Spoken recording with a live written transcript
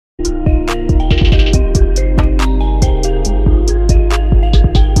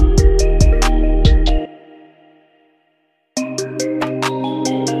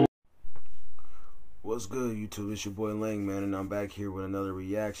YouTube? It's your boy Lang, man, and I'm back here with another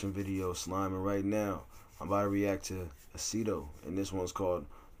reaction video, sliming right now. I'm about to react to Acito, and this one's called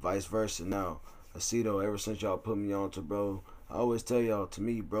Vice Versa. Now, Acito, ever since y'all put me on to bro, I always tell y'all, to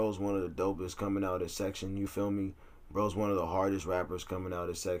me, bro's one of the dopest coming out of this section, you feel me? Bro's one of the hardest rappers coming out of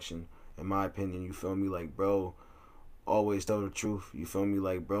this section, in my opinion, you feel me? Like, bro, always tell the truth, you feel me?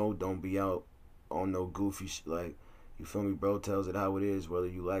 Like, bro, don't be out on no goofy shit, like, you feel me? Bro tells it how it is, whether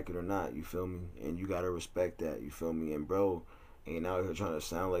you like it or not, you feel me? And you gotta respect that, you feel me? And bro ain't out here trying to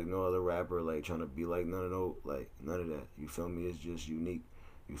sound like no other rapper, like trying to be like none of that, you feel me? It's just unique,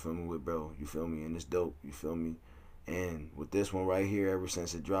 you feel me, with bro, you feel me? And it's dope, you feel me? And with this one right here, ever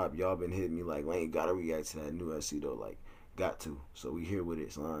since it dropped, y'all been hitting me like, Lane, gotta react to that new Acito, like, got to. So we here with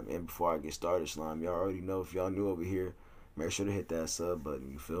it, Slime. And before I get started, Slime, y'all already know, if y'all new over here, make sure to hit that sub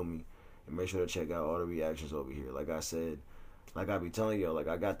button, you feel me? And make sure to check out all the reactions over here. Like I said, like I be telling y'all, like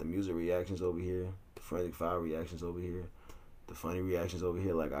I got the music reactions over here, the Forensic File reactions over here, the funny reactions over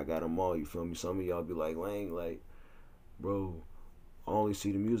here. Like I got them all, you feel me? Some of y'all be like, Lang, like, bro, I only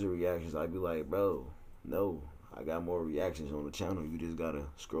see the music reactions. I be like, bro, no, I got more reactions on the channel. You just gotta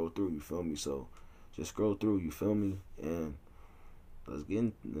scroll through, you feel me? So just scroll through, you feel me? And let's get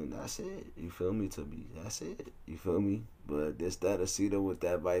in, and that's it, you feel me? To me, that's it, you feel me? But this, that Acito with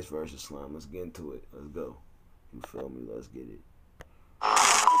that Vice Versa, Slime. Let's get into it. Let's go. You feel me? Let's get it.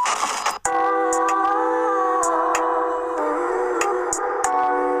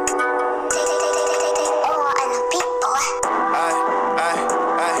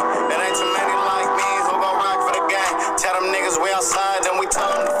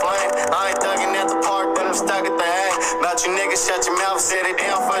 You niggas shut your mouth, set it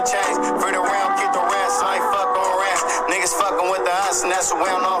down for a change. Free the round, keep the rest, I ain't fuck on rats. Niggas fucking with the us, and that's a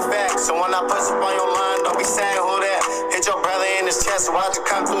well-known fact. So when I push up on your line, don't be saying who that. Hit your brother in his chest, and watch it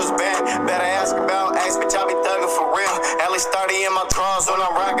come to his back. Better ask about ask, bitch, I be thugging for real. At least 30 in my drawers when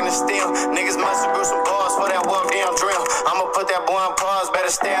I'm rocking the steel. Niggas must have grew some balls for that walk down drill. I'ma put that boy on pause,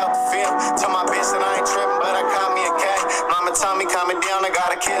 better stay out the field. Tell my bitch that I ain't tripping, but I caught me a cat. Mama told me calm it down, I got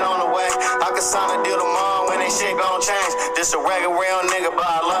a kid on the way. I can sign a deal tomorrow when they shit gon' change. Just a regular real nigga, but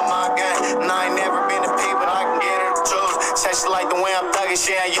I love my game. And I ain't never been to P, but I can get her to choose. Say she like the way I'm thugging,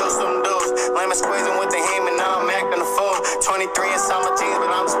 she ain't used to them dudes. Lemon squeezing with the him, and now I'm acting a fool. 23 inside my jeans,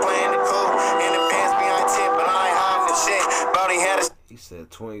 but I'm just playing it cool. In the pants behind tip, but I ain't hiding the shit. Brody had a... He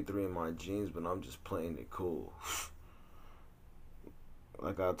said 23 in my jeans, but I'm just playing it cool.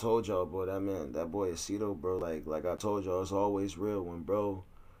 Like I told y'all, bro, that boy Acito, bro, like I told y'all, it's always real when bro,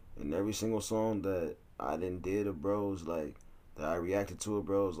 in every single song that I did of bros, like, that I reacted to it,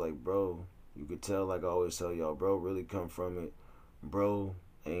 bros, like, bro, you could tell, like I always tell y'all, bro really come from it. Bro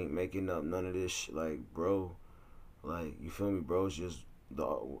ain't making up none of this shit, like, bro, like, you feel me, bro's just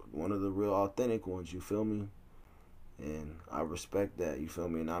one of the real authentic ones, you feel me? And I respect that, you feel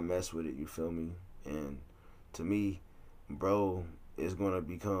me? And I mess with it, you feel me? And to me, bro is gonna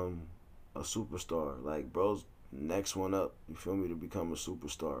become a superstar. Like, bro's next one up, you feel me, to become a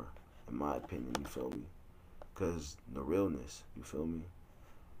superstar, in my opinion, you feel me? Cause the realness, you feel me?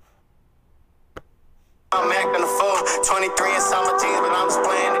 I'm acting a fool. 23 inside my jeans, but I'm just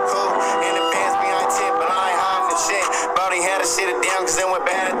playing it cool. In the pants behind tip, but I ain't hiding the shit. Brody had to shit it down, cause it went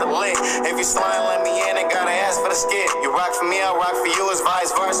bad at the lick. If you slime, let me in, and gotta ask for the skit. You rock for me, I rock for you, it's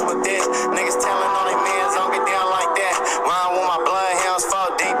vice versa with this. Niggas telling on their mans, don't get down like that. Rhyme with my bloodhounds,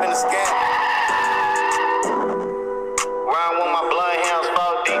 fall deep in the scat. Rhyme with my bloodhounds,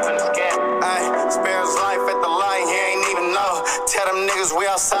 fall deep in the scat. Ayy, spare his life at the light, he ain't even know. Tell them niggas we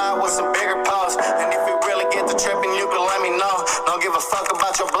outside with some bigger paws. And if we really get to tripping, you can let me know. Don't give a fuck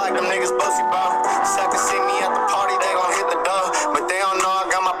about your block, them niggas pussy, bro. Suckers see me at the party, they gon' hit the door. But they don't know I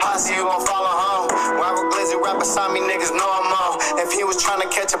got my posse, you gon' follow home. Rival Glizzy right beside me, niggas know I'm on. If he was trying to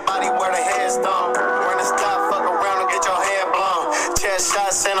catch a body where the head's done, we're to stop, fuck around and get your head blown. Chest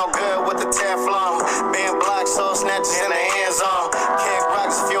shots ain't no good with the Teflon. Being blocked, soul snatchers in the end zone. Kick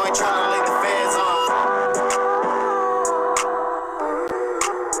rocks if you ain't trying to leave the feds on.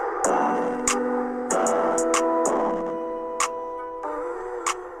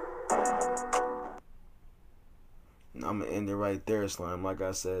 I'm gonna end it right there, Slime. Like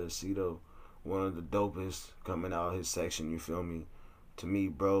I said, Acito, one of the dopest coming out of his section, you feel me? To me,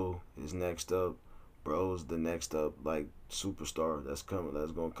 bro is next up. Bro's the next up, like, superstar that's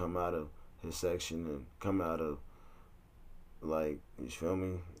gonna come out of his section and come out of, like, you feel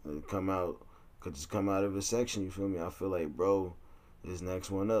me? Could just come out of his section, you feel me? I feel like bro is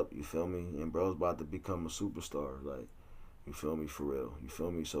next one up, you feel me? And bro's about to become a superstar, like, you feel me, for real, you feel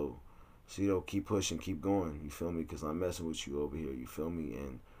me? So Acito, keep pushing, keep going, you feel me? Because I'm messing with you over here, you feel me?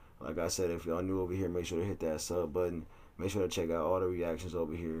 And Like I said, if y'all new over here, make sure to hit that sub button. Make sure to check out all the reactions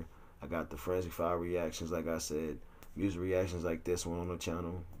over here. I got the Forensic File reactions, like I said. Music reactions like this one on the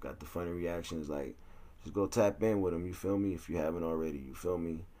channel. Got the funny reactions, like, just go tap in with them, you feel me? If you haven't already, you feel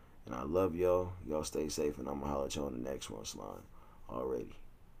me? And I love y'all. Y'all stay safe, and I'm going to holler at y'all on the next one, Slime. Already.